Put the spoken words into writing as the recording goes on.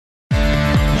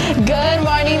Good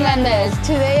morning, Mendez.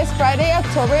 Today is Friday,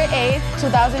 October 8th,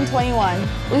 2021.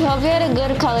 We hope you had a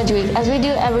good college week. As we do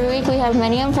every week, we have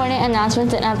many important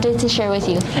announcements and updates to share with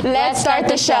you. Let's start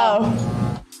the show.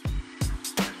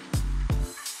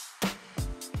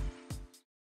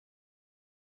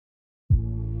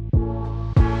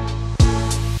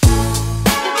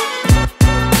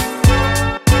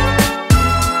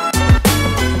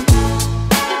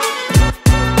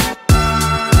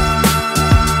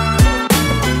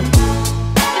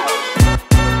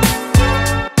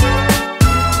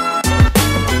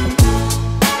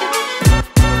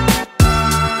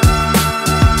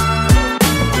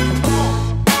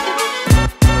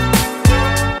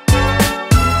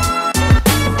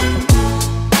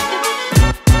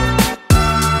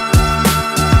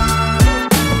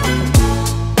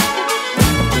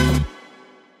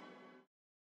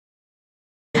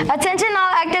 Attention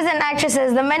all actors and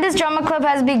actresses, the Mendez Drama Club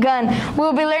has begun. We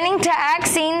will be learning to act,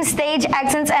 sing, stage,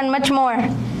 accents, and much more.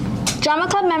 Drama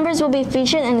Club members will be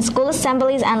featured in school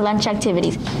assemblies and lunch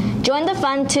activities. Join the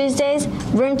fun Tuesdays,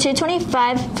 room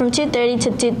 225 from 2:30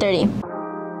 to 2:30.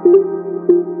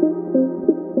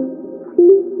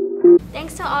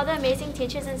 Thanks to all the amazing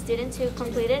teachers and students who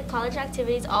completed college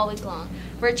activities all week long.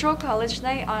 Virtual college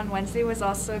night on Wednesday was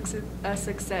also a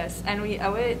success, and we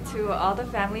owe it to all the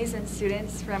families and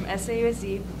students from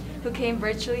SAUSD who came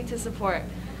virtually to support.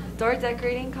 Door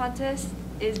decorating contest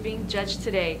is being judged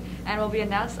today and will be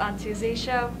announced on Tuesday's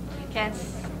show. Can't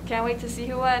wait to see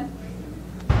who won.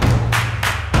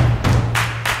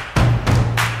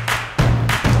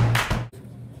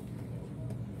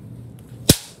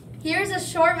 Here's a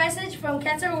short message from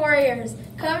Cancer Warriors.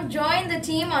 Come join the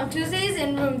team on Tuesdays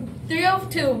in room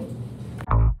 302.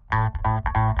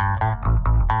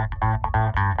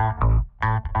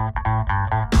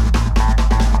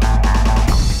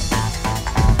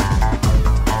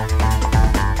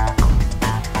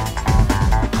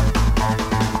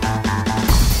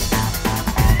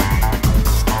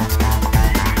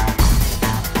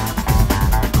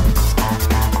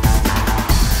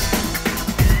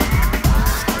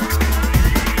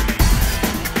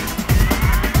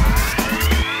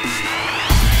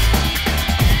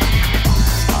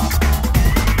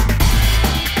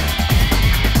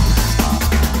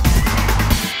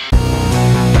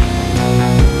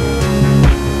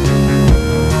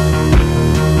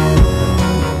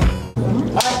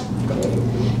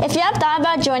 If you have thought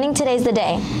about joining Today's the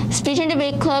Day, Speech and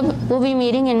Debate Club will be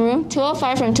meeting in room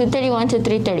 205 from 2:31 to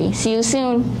 3:30. See you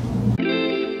soon.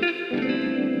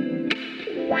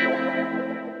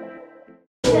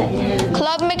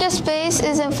 Club Makerspace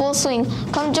is in full swing.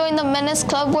 Come join the Mendez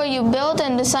Club where you build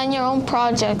and design your own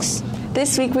projects.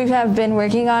 This week we have been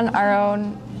working on our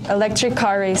own electric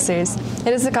car racers.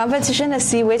 It is a competition to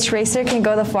see which racer can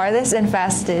go the farthest and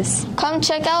fastest. Come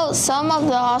check out some of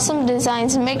the awesome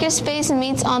designs. Makerspace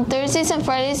meets on Thursdays and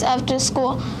Fridays after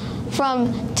school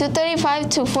from 2:35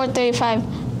 to 4:35.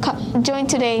 Join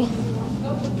today.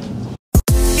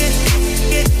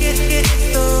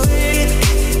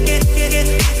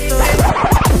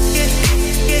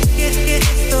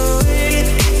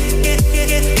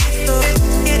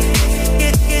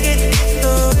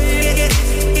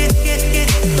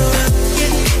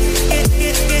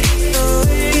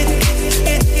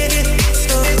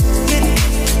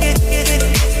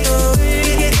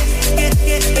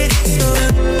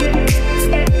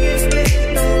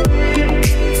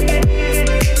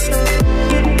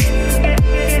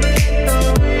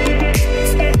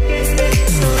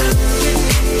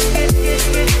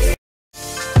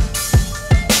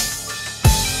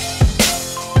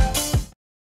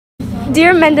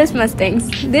 Dear Mendez Mustangs,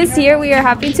 this year we are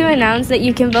happy to announce that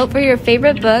you can vote for your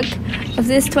favorite book of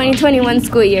this 2021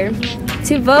 school year.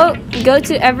 To vote, go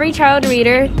to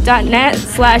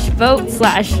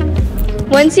everychildreader.net/vote/.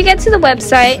 Once you get to the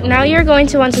website, now you're going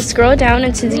to want to scroll down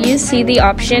until you see the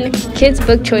option Kids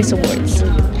Book Choice Awards.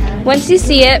 Once you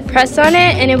see it, press on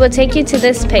it and it will take you to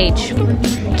this page.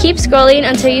 Keep scrolling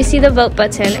until you see the vote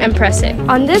button and press it.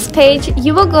 On this page,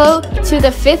 you will go to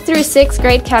the 5th through 6th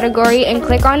grade category and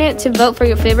click on it to vote for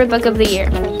your favorite book of the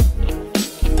year.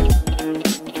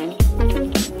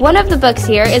 One of the books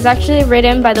here is actually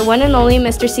written by the one and only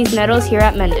Mr. Cisneros here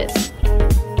at Mendez.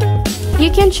 You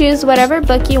can choose whatever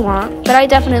book you want, but I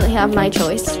definitely have my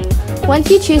choice. Once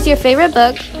you choose your favorite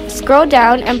book, scroll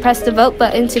down and press the vote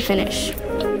button to finish.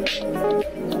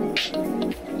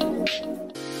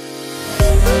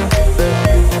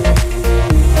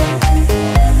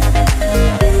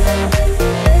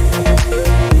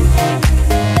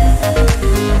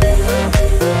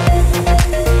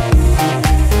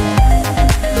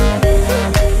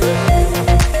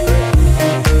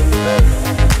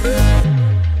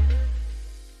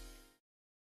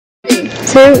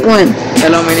 2, 1.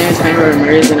 Hello, my name is Jaime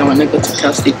Ramirez and I want to go to Cal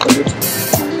State College.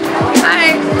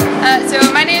 Hi, so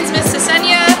my name is Miss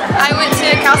Sesenia. I went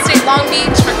to Cal State Long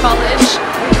Beach for college.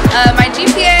 My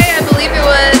GPA, I believe it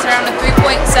was around a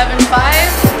 3.75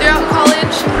 throughout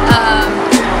college.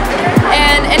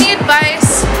 And any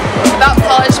advice about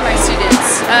college to my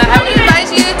students? I would advise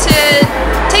you to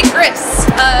take risks.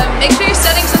 Make sure you're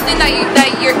studying something that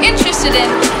you're interested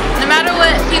in. No matter what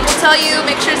people tell you,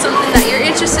 make sure it's something that you're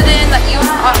interested in, that you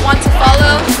want to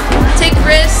follow. Take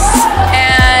risks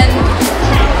and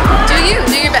do your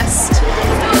best.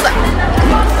 Good luck.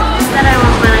 That I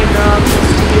want when I grow up is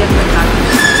to be a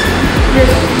photographer.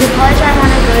 The college I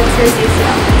want to go to is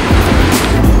UCLA.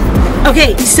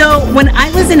 Okay, so when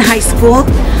I was in high school,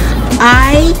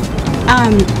 I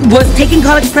was taking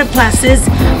college prep classes,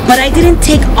 but I didn't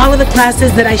take all of the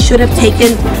classes that I should have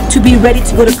taken to be ready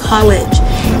to go to college.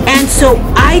 And so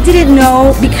I didn't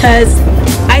know, because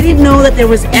I didn't know that there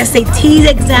was SAT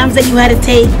exams that you had to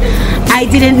take. I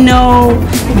didn't know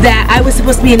that I was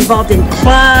supposed to be involved in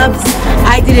clubs.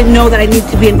 I didn't know that I needed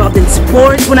to be involved in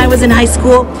sports when I was in high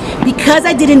school. Because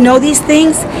I didn't know these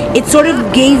things, it sort of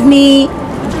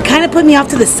kind of put me off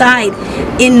to the side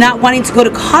in not wanting to go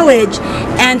to college.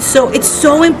 And so it's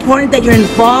so important that you're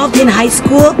involved in high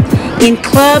school, in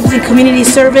clubs, in community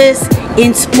service,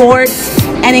 in sports,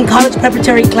 and in college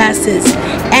preparatory classes.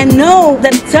 And know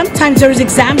that sometimes there's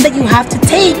exams that you have to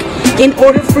take in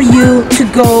order for you to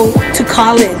go to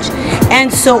college.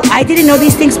 And so I didn't know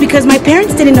these things because my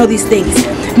parents didn't know these things.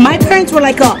 My parents were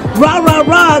like, oh, rah, rah,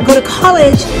 rah, go to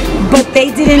college. But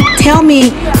they didn't tell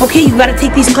me, okay, you gotta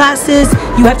take these classes,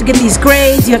 you have to get these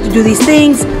grades, you have to do these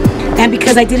things. And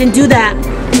because I didn't do that,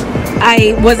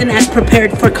 I wasn't as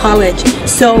prepared for college.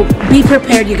 So be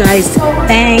prepared, you guys.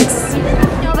 Thanks.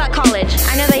 About college,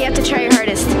 I know that you have to try your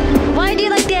hardest. Why do you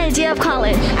like the idea of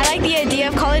college? I like the idea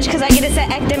of college because I get to set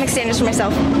academic standards for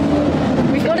myself.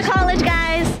 We go to college,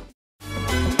 guys.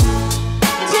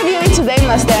 Thanks for viewing today,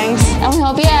 Mustangs. And we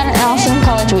hope you had an awesome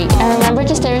college week. And remember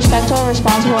to stay respectful,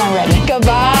 responsible, and ready.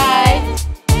 Goodbye.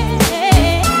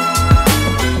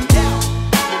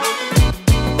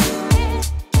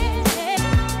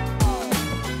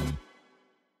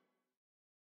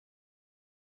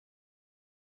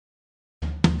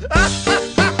 Ah!